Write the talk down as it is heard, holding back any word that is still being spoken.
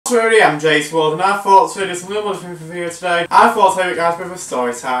Really, I'm Jace World, and I thought to do some little thing for video today. I thought I'd guys with a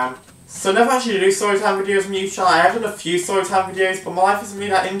story time. So I never actually do story time videos on YouTube. I have done a few story time videos, but my life isn't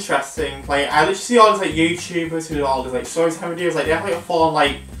really that interesting. Like, I literally see all these like YouTubers who do all these like story time videos. Like, they have like a full on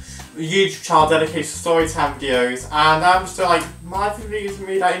like YouTube channel dedicated to story time videos, and I'm just like, my life isn't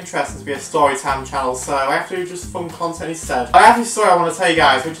really that interesting to be a story time channel, so I have to do just fun content instead. I have this story I want to tell you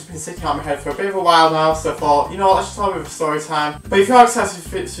guys, which has been sticking on my head for a bit of a while now, so I thought, you know what, let's just start with a story time. But if you are excited for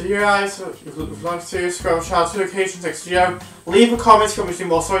this video guys, if you'd like to scroll channel to occasions next video, leave a comment if you want me to do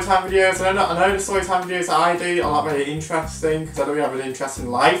more story time videos. I know the story time videos that I do are not very interesting, because I don't really have an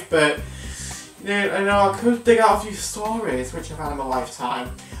interesting life, but you know, I could dig out a few stories which I've had in my lifetime.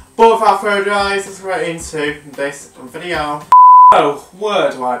 But without further ado, let's get right into this video. So, where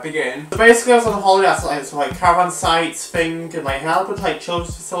do I begin? So basically I was on holiday at like caravan sites thing, and like helped with like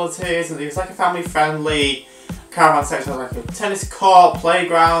children's facilities, and it was like a family friendly caravan site, so like a tennis court,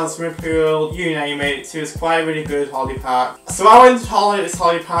 playground, swimming pool, you name it. It was quite a really good holiday park. So I went to holiday at this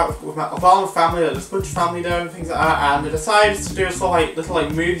holiday park with all my family, there's a bunch of family there and things like that, and I decided to do a sort of little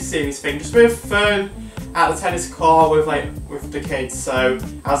movie series thing, just a bit of fun at the tennis court with the kids. So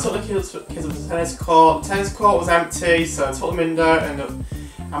I took the kids up to the tennis court. The tennis court was empty, so I took them in there,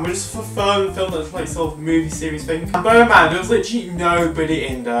 and we just for fun filmed this like sort of movie series thing. And bear in mind, there was literally nobody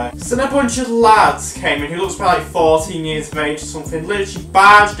in there. So then a bunch of lads came in who looked about like 14 years of age or something, literally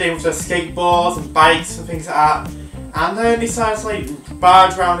barged in with their skateboards and bikes and things like that. And then decided to like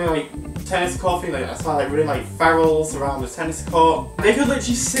barge around in like tennis court thing, like that's like really like ferals around the tennis court. And they could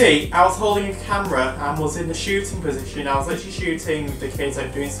literally see I was holding a camera and was in the shooting position. I was literally shooting the kids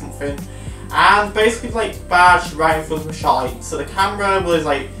like doing something, and basically like barged right in front of the shot. Like, so the camera was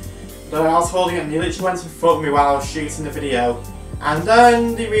like, I was holding it, and they literally went in front of me while I was shooting the video. And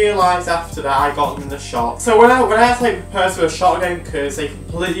then they realised after that I got them in the shot. So when I had to like prepare for a shot again, because they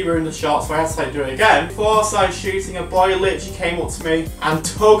completely ruined the shot, so I had to like do it again. Before I started shooting, a boy literally came up to me and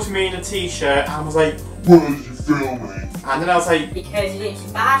tugged me in the t-shirt and was like, "Why did you film me?" And then I was like, "Because you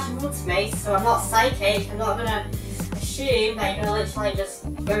literally bashed and mugged me, so I'm not psychic, I'm not gonna assume that you're gonna literally just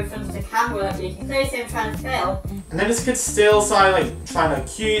go in front of the camera that you can clearly see I'm trying to film." And then this kid still started like trying to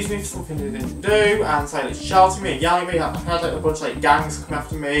accuse me for something they didn't do, and started like shouting me and yelling at me. I had like a bunch of like gangs come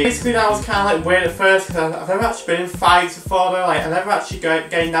after me. Basically that was kind of like weird at first, because I've never actually been in fights before though. Like I never actually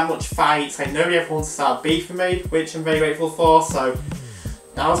gained that much fights. Like nobody ever wanted to start beefing me, which I'm very grateful for. So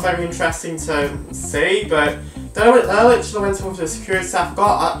that was very interesting to see. But then I literally went over to the security staff.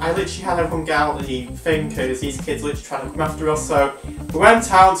 I literally had everyone get out the thing, because these kids literally trying to come after us. So we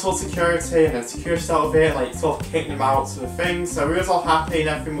went out, told security, and then security started it, like sort of kicked them out to the thing. So we was all happy and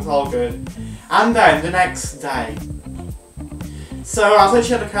everything was all good. And then the next day, so I was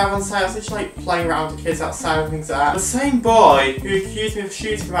literally at the caravan site. I was literally like playing around with the kids outside and things like that. The same boy who accused me of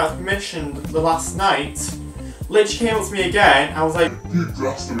shooting without permission the last night literally came up to me again and was like, "You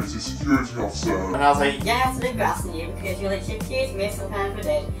grassed him as a security officer." And I was like, "Yeah, I've been grassing you because you literally accused me of some kind of a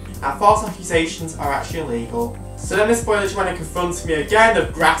did." And false accusations are actually illegal. So then this boy literally went and confronted me again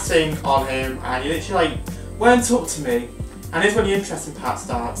of grassing on him, and he literally like went up to me, and here's when the interesting part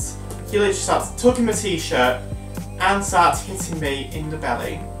starts. He literally starts tugging my t-shirt and starts hitting me in the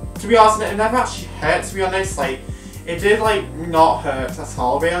belly. To be honest, it never actually hurt, to be honest. Like, it did like not hurt at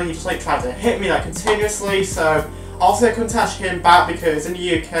all really. He just like tried to hit me like continuously. So also I couldn't actually hit him back, because in the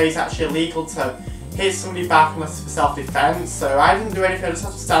UK it's actually illegal to hit somebody back unless it's for self-defense. So I didn't do anything, I just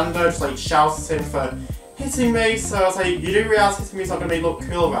had to stand there, just like shout at him for hitting me. So I was like, "You do realise hitting me is not going to make me look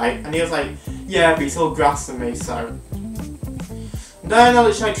cool, right?" And he was like, "Yeah, but he's still grassing me." So then I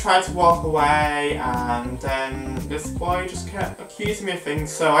literally tried to walk away, and then this boy just kept accusing me of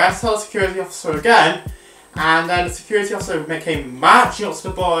things. So I had to tell the security officer again, and then the security officer came marching up to the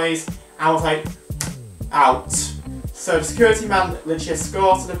boys and was like, "Out." So the security man literally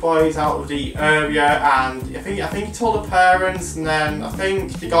escorted the boys out of the area, and I think he told the parents, and then I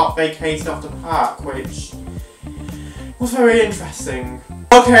think they got vacated off the park, which was very interesting.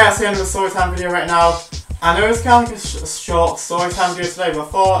 Okay, that's the end of the story time video right now. I know it's kind of like a short story time video today, but I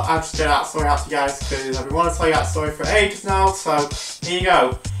thought I'd just get that story out to you guys, because I've been wanting to tell you that story for ages now, so here you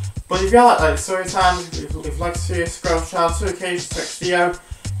go. But if you like story time, if you'd like to see a scroll chart to occasions next video,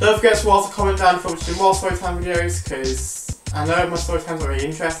 don't forget to also comment down if you want to do more story time videos, because I know my story times are really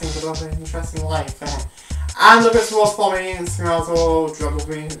interesting, but I have an interesting life. And don't forget to also follow me on Instagram or drop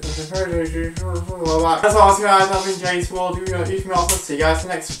me. As always guys, I've been Jace World. You can also see you guys in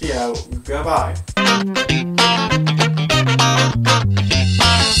the next video. Goodbye.